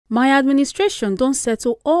My administration don't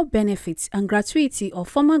settle all benefits and gratuity of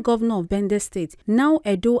former governor of Bende State, now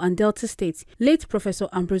Edo and Delta State, late Professor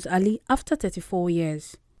Ambrose Ali, after 34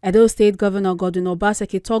 years. Edo State Governor Govunor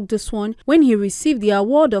Obaseki talked this one when he received the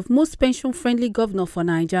award of Most Pension-Friendly Governor for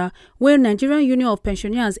Naija, where Nigerian Union of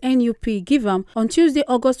Pensioners (NUP) give him on Tuesday,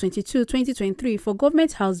 August 22, 2023 for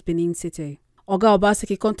Government House, Benin City. Oga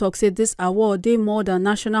Obaseki come talk say this award dey more than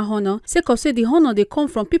national honor, sake of say the honor dey come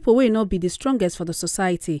from people wey not be the strongest for the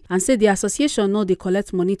society, and say the association no dey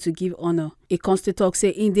collect money to give honor. E come still talk say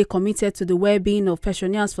im dey committed to the well-being of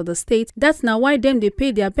pensioners for the state. That's na why dem dey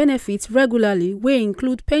pay their benefits regularly, wey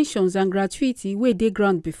include pensions and gratuity wey dey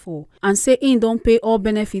ground before. And say im don pay all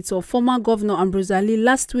benefits of former Governor Ambrose Ali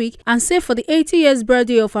last week, and say for the 80 years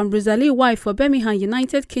birthday of Ambrose Ali wife for Birmingham,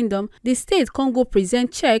 United Kingdom, the state can go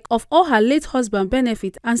present check of all her late husband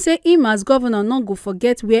benefit, and say him as governor no go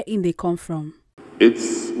forget where im dey come from.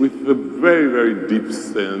 It's with a very, very deep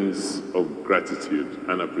sense of gratitude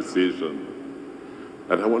and appreciation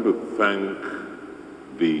that I want to thank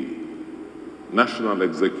the National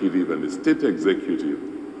Executive and the State Executive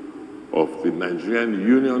of the Nigerian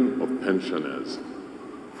Union of Pensioners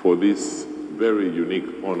for this very unique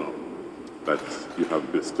honor that you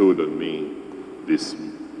have bestowed on me this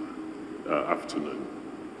afternoon.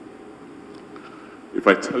 If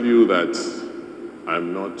I tell you that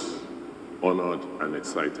I'm not honored and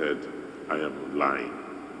excited, I am lying.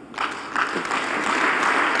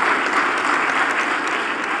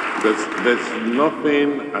 There's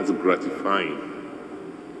nothing as gratifying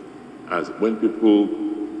as when people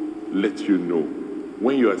let you know,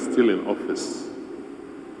 when you are still in office,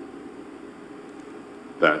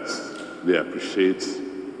 that they appreciate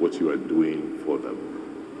what you are doing for them.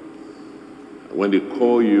 When they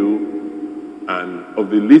call you, and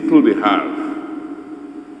of the little they have,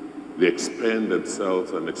 they expend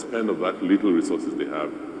themselves and expend of that little resources they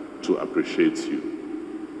have to appreciate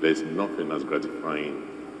you. There's nothing as gratifying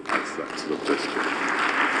as that sort of gesture.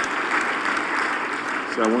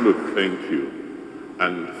 So I want to thank you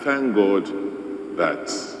and thank God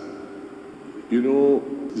that, you know,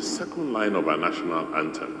 the second line of our national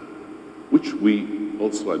anthem, which we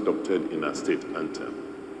also adopted in our state anthem,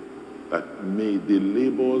 that may the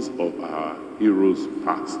labors of our heroes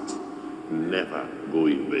past never go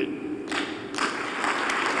in vain.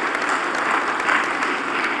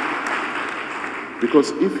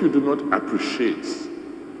 Because if you do not appreciate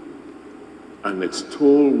and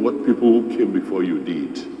extol what people who came before you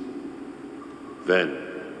did, then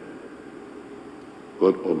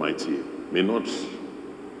God Almighty may not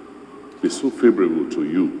be so favorable to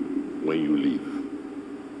you when you leave.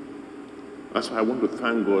 That's why I want to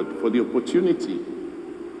thank God for the opportunity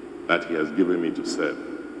that He has given me to serve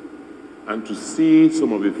and to see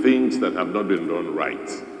some of the things that have not been done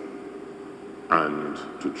right and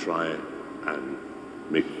to try and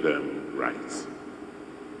make them right.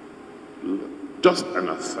 Just an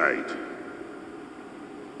aside,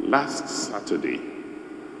 last Saturday,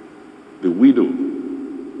 the widow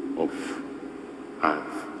of our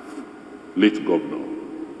late governor,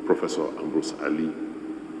 Professor Ambrose Ali,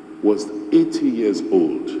 was 80 years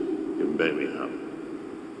old in Birmingham.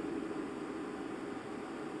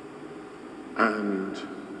 And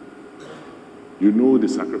you know the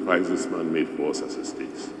sacrifice this man made for us as a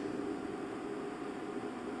state.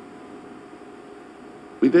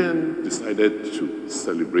 We then decided to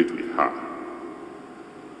celebrate with her.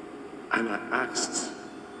 And I asked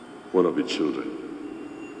one of the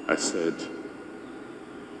children, I said,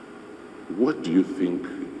 what do you think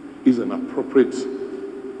is an appropriate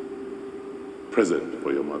present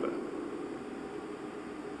for your mother?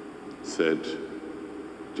 Said,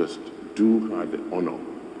 just do her the honor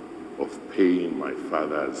of paying my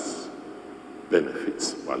father's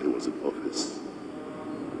benefits while he was in office.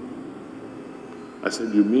 I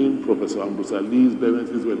said, you mean Professor Ambrose Ali's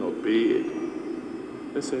benefits were not paid?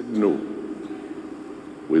 They said, no.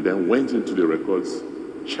 We then went into the records,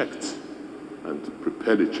 checked, and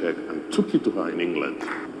prepared a check and took it to her in England.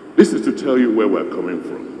 This is to tell you where we're coming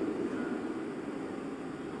from.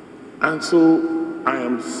 And so I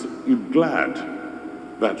am glad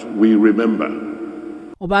that we remember.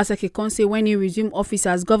 Obaseki can say when he resumed office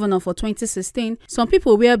as governor for 2016, some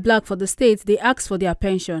people wear black for the state, they ask for their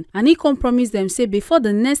pension. And he can promise them, say before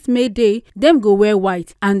the next May Day, them go wear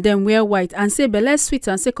white, and them wear white, and say belle sweet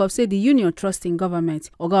and sake of say the union trust in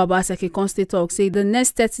government. Oga Obaseki can still talk, say the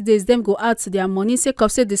next 30 days, them go out to their money, sake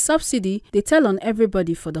of say the subsidy, they tell on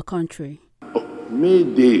everybody for the country. May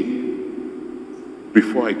Day,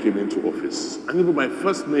 before I came into office, and even my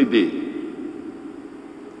first May Day,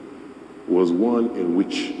 was one in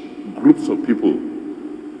which groups of people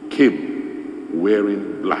came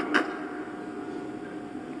wearing black.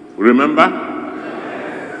 Remember?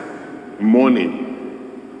 Mourning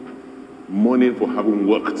for having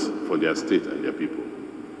worked for their state and their people.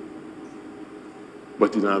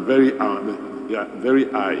 But in our very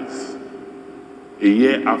eyes, a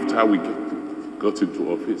year after we got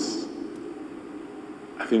into office,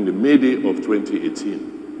 I think the May Day of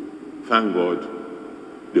 2018, thank God,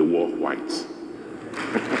 they wore white.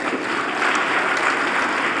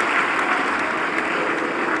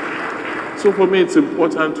 So for me, it's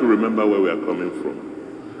important to remember where we are coming from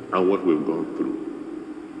and what we've gone through.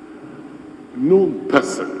 No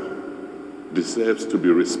person deserves to be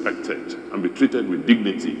respected and be treated with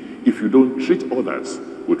dignity if you don't treat others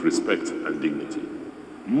with respect and dignity.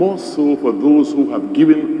 More so for those who have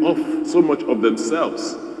given off so much of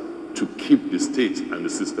themselves to keep the state and the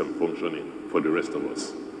system functioning for the rest of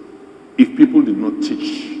us. If people did not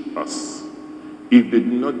teach us, if they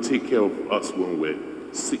did not take care of us when we're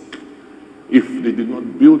sick, if they did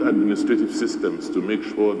not build administrative systems to make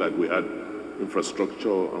sure that we had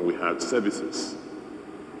infrastructure and we had services,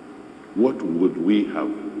 what would we have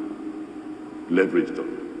leveraged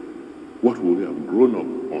on? What would we have grown up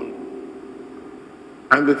on?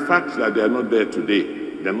 And the fact that they are not there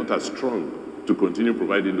today, they are not as strong to continue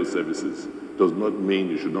providing those services, does not mean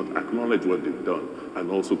you should not acknowledge what they've done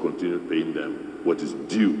and also continue paying them what is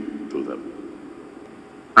due to them.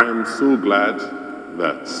 I am so glad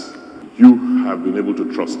that you have been able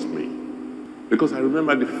to trust me, because I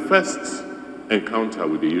remember the first encounter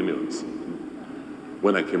with the unions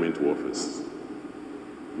when I came into office.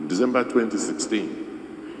 In December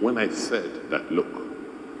 2016, when I said that, look,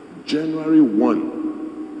 January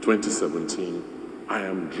 1, 2017, I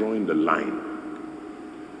am drawing the line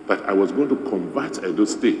that I was going to convert Edo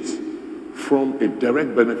State from a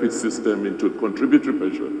direct benefit system into a contributory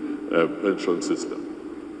pension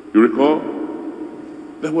system. You recall?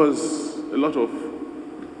 There was a lot of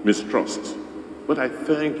mistrust, but I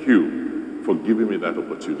thank you for giving me that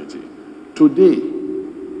opportunity. Today,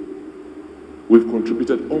 we've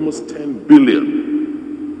contributed almost 10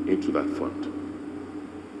 billion into that fund.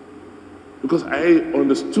 Because I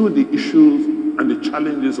understood the issues and the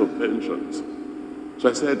challenges of pensions. So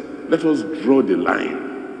I said, let us draw the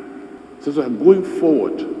line. So that going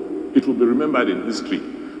forward, it will be remembered in history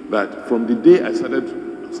that from the day I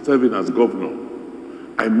started serving as governor,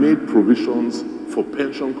 I made provisions for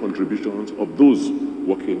pension contributions of those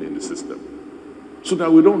working in the system. So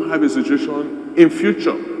that we don't have a situation in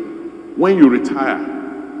future when you retire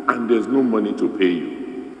and there's no money to pay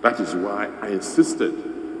you. That is why I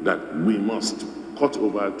insisted that we must cut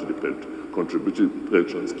over to the contributory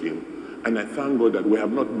pension scheme. And I thank God that we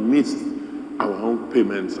have not missed our own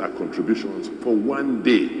payments, our contributions for one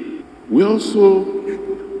day. We also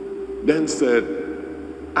then said,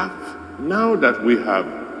 now that we have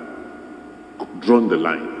drawn the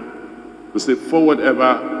line, we say forward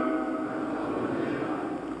ever,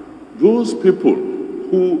 those people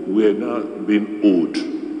who were now being owed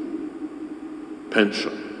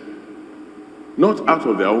pension, not out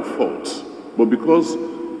of their own fault, but because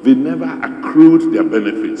they never accrued their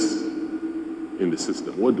benefits in the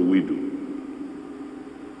system. What do?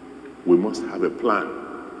 We must have a plan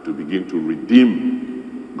to begin to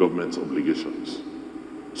redeem government's obligations.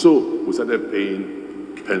 So we started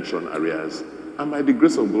paying pension arrears, and by the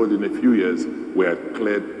grace of God, in a few years, we had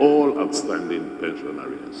cleared all outstanding pension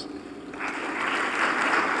arrears.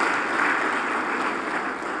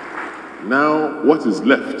 Now, what is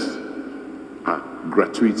left are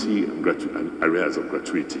gratuity and arrears of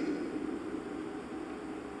gratuity.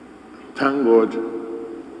 Thank God,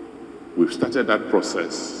 we've started that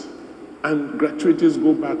process, and gratuities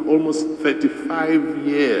go back almost 35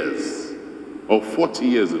 years, or 40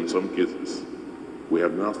 years in some cases. We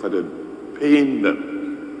have now started paying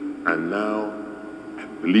them, and now, I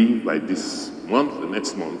believe by this month, the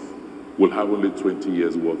next month, we'll have only 20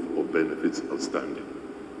 years worth of benefits outstanding.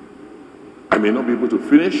 I may not be able to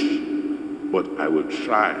finish, but I will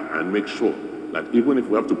try and make sure that even if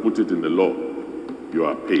we have to put it in the law, you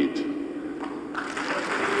are paid.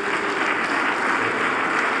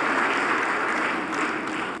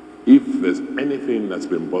 If there's anything that's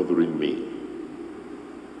been bothering me,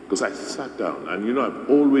 because I sat down, and you know, I've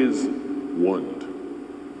always warned.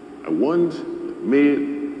 I warned May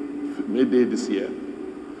Day this year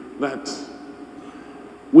that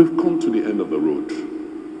we've come to the end of the road.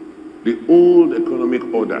 The old economic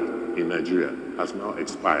order in Nigeria has now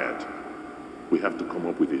expired. We have to come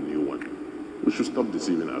up with a new one. We should stop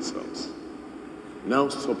deceiving ourselves. Now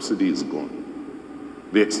subsidy is gone.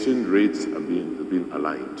 The exchange rates have been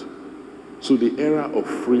aligned. So the era of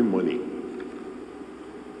free money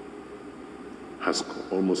has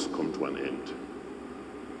almost come to an end.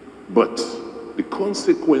 But the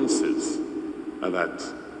consequences are that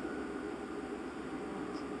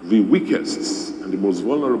the weakest and the most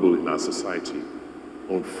vulnerable in our society,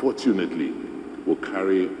 unfortunately, will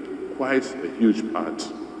carry quite a huge part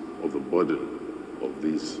of the burden of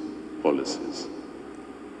these policies.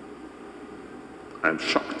 I'm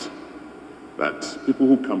shocked that people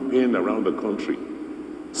who campaigned around the country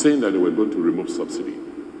saying that they were going to remove subsidy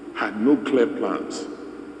had no clear plans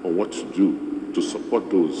on what to do to support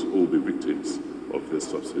those who will be victims of this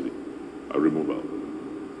subsidy removal.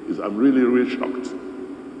 I'm really, really shocked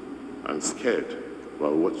and scared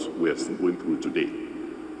about what we are going through today,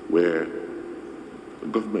 where the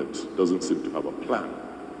government doesn't seem to have a plan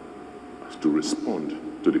to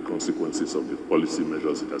respond to the consequences of the policy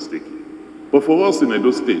measures it has taken. But for us in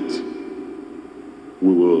Edo State,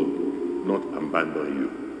 we will not abandon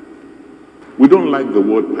you. We don't like the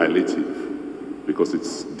word palliative because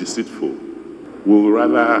it's deceitful. We'll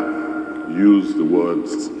rather use the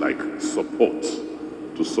words like support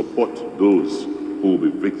to support those who will be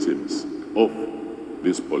victims of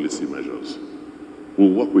these policy measures.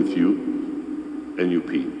 We'll work with you,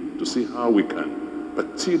 NUP, to see how we can,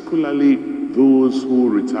 particularly those who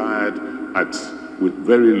retired with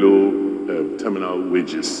very low terminal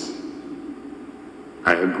wages.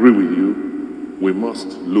 I agree with you. We must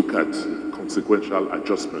look at consequential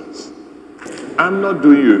adjustments. I'm not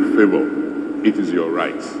doing you a favor. It is your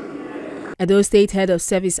right. Edo State Head of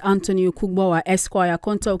Service Anthony Okugbowa Esquire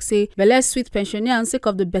talk say belle sweet pensioner sake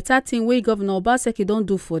of the better thing wey Governor Obaseki don't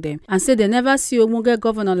do for them, and say they never see ogbonge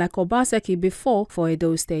governor like Obaseki before for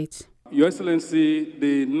Edo State. Your Excellency,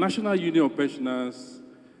 the National Union of Pensioners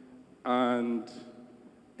and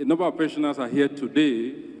a number of pensioners are here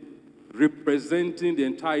today representing the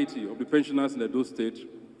entirety of the pensioners in Edo State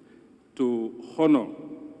to honor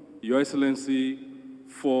Your Excellency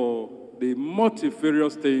for the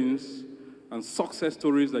multifarious things and success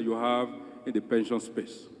stories that you have in the pension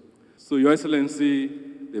space. So, Your Excellency,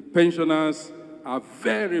 the pensioners are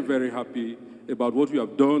very, very happy about what you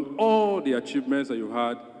have done, all the achievements that you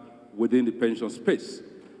had within the pension space.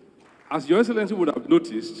 As Your Excellency would have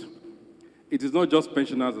noticed, it is not just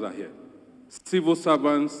pensioners that are here. Civil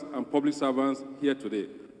servants and public servants here today.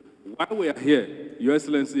 Why we are here, Your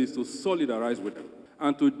Excellency, is to solidarize with them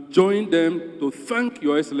and to join them to thank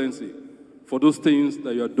Your Excellency for those things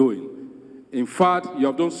that you are doing. In fact, you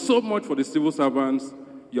have done so much for the civil servants,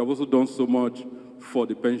 you have also done so much for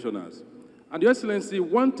the pensioners. And Your Excellency,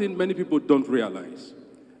 one thing many people don't realize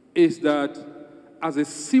is that as a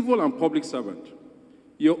civil and public servant,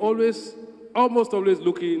 you're almost always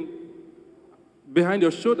looking behind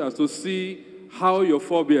your shoulders to see how your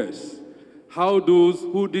forebears, how those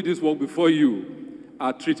who did this work before you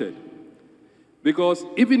are treated. Because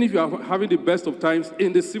even if you are having the best of times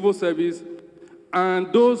in the civil service,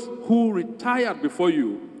 and those who retired before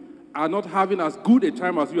you are not having as good a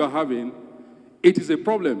time as you are having, it is a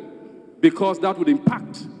problem because that would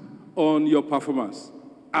impact on your performance.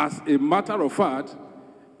 As a matter of fact,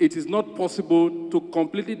 it is not possible to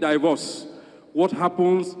completely divorce what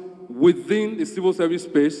happens within the civil service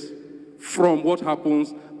space from what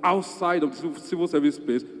happens outside of the civil service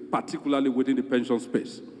space, particularly within the pension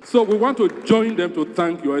space. So we want to join them to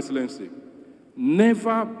thank Your Excellency.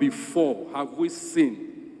 Never before have we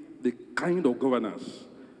seen the kind of governance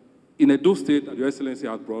in Edo State that Your Excellency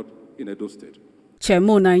has brought in Edo State.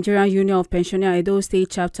 Chairman Nigerian Union of Pensioners Edo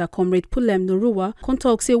State Chapter Comrade Pulem Noruwa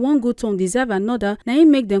talk say one good turn deserve another. Now he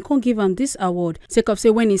make them give him this award. Sake of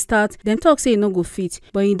say when he start, them talk say he no go fit,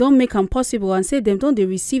 but he don't make him possible and say them don't they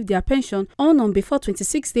receive their pension on before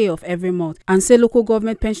 26th day of every month. And say local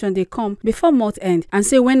government pension they come before month end. And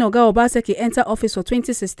say when Oga Obaseki enter office for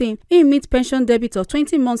 2016, he meet pension debit of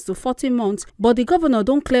 20 months to 40 months, but the governor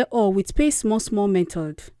don't clear all with pay small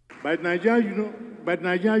method. By Nigerian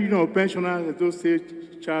Union of Pensioners Edo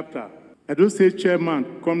State Chapter, Edo State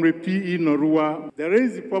Chairman Comrade P.E. Noruwa, there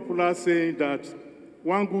is the popular saying that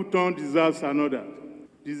one good turn deserves another.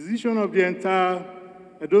 The decision of the entire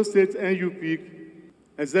Edo State NUP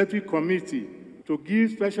Executive Committee to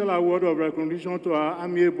give special award of recognition to our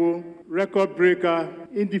amiable, record breaker,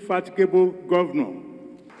 indefatigable governor,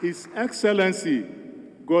 His Excellency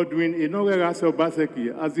Godwin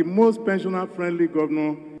Obaseki, as the most pensioner-friendly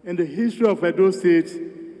governor in the history of Edo State,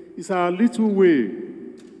 is our little way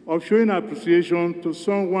of showing appreciation to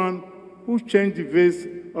someone who changed the face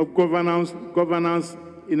of governance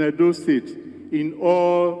in Edo State in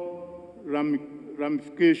all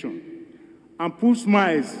ramifications and put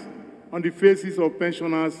smiles on the faces of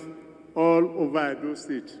pensioners all over Edo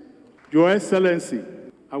State. Your Excellency,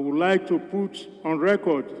 I would like to put on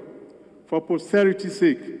record for posterity's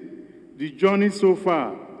sake, the journey so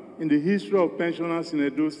far in the history of pensioners in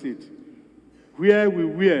Edo State, where we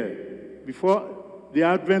were before the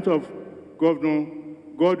advent of Governor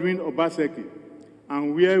Obaseki,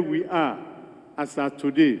 and where we are as at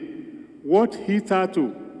today. What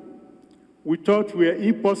hitherto we thought were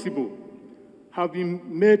impossible have been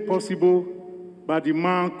made possible by the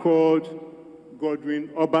man called Govunor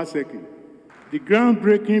Obaseki. The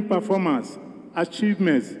groundbreaking performance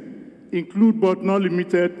achievements include but not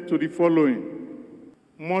limited to the following.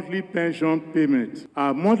 Monthly pension payment.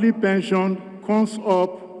 Our monthly pension comes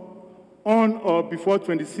up on or before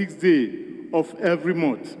 26th day of every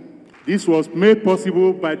month. This was made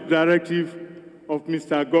possible by the directive of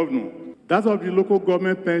Mr. Governor. That of the local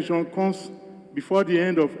government pension comes before the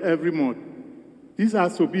end of every month. This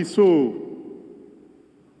has to be so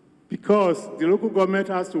because the local government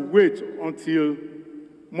has to wait until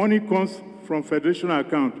money comes from federation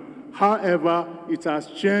account. However, it has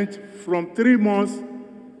changed from 3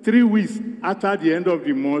 weeks after the end of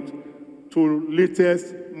the month to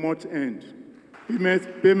latest month end.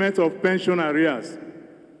 Payment of pension arrears.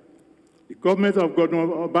 The government of Governor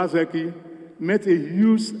Obaseki met a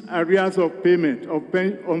huge arrears of payment of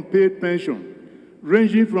unpaid pension,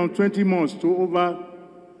 ranging from 20 months to over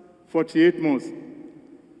 48 months.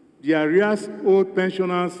 The arrears owed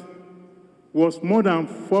pensioners was more than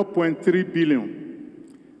 4.3 billion.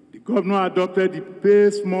 The governor adopted the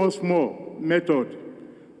pay small method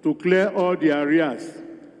to clear all the arrears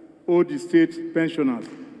owed the state pensioners.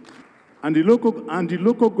 And the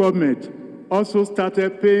local government also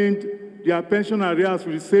started paying their pension arrears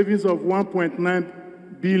with savings of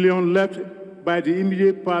 1.9 billion left by the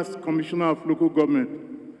immediate past Commissioner of Local Government.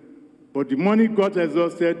 But the money got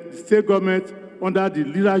exhausted. The state government, under the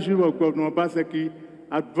leadership of Governor Obaseki,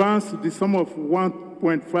 advanced the sum of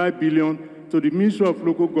 1.5 billion to the Ministry of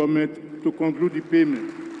Local Government to conclude the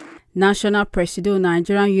payment. National President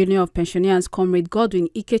Nigerian Union of Pensioners Comrade Godwin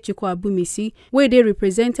Ikechukwu-Abumisi, where they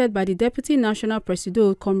represented by the Deputy National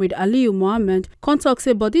President Comrade Aliyu Mohammed, tok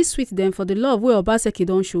say body sweet them for the love where Obaseki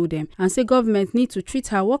don't show them, and say government need to treat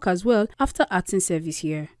her work as well after acting service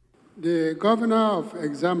here. The Govunor of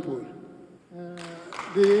Example,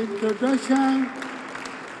 the introduction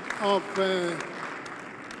of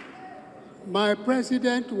my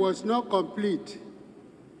president was not complete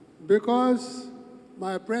because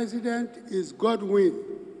my president is Godwin,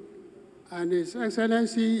 and His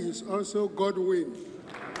Excellency is also Godwin.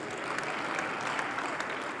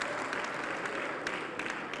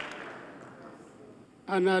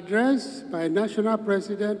 An address by National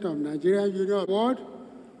President of Nigerian Union Board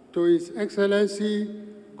to His Excellency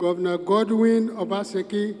Governor Godwin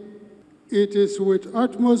Obaseki, it is with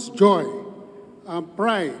utmost joy and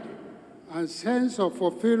pride and sense of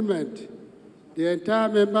fulfillment the entire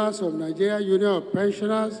members of Nigerian Union of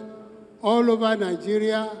Pensioners all over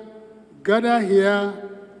Nigeria gather here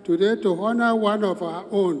today to honor one of our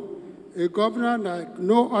own, a governor like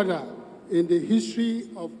no other in the history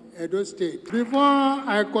of Edo State. Before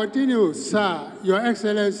I continue, sir, Your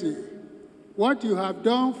Excellency, what you have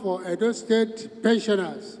done for Edo State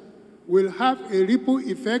pensioners will have a ripple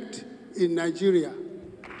effect in Nigeria.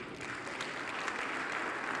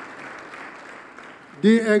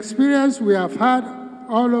 The experience we have had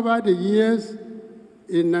all over the years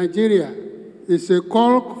in Nigeria is a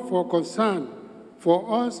call for concern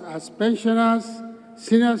for us as pensioners,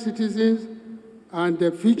 senior citizens, and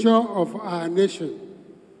the future of our nation.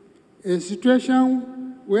 A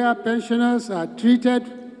situation where pensioners are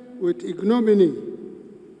treated with ignominy,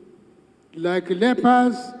 like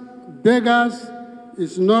lepers, beggars,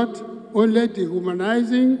 is not only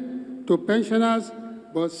dehumanizing to pensioners,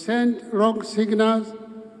 but send wrong signals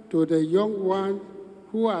to the young ones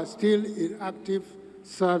who are still in active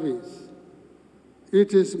service.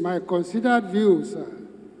 It is my considered view, sir,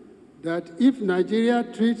 that if Nigeria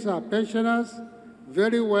treats our pensioners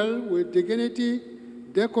very well with dignity,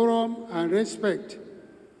 decorum, and respect,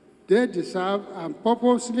 they deserve and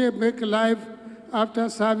purposely make life after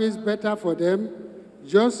service better for them,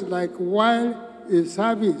 just like while in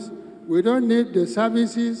service, we don't need the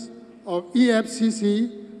services of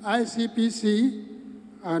EFCC, ICPC,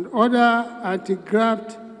 and other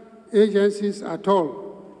anti-graft agencies at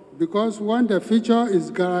all, because when the future is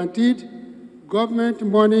guaranteed, government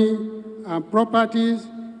money and properties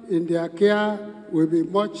in their care will be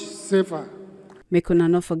much safer. Make una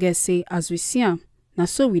not forget say, as we see am, na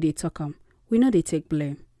so we dey talk am, we no dey take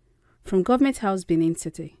blame. From Government House, Benin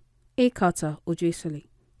City, A. Carter Ojesole,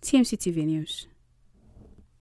 TMC TV News.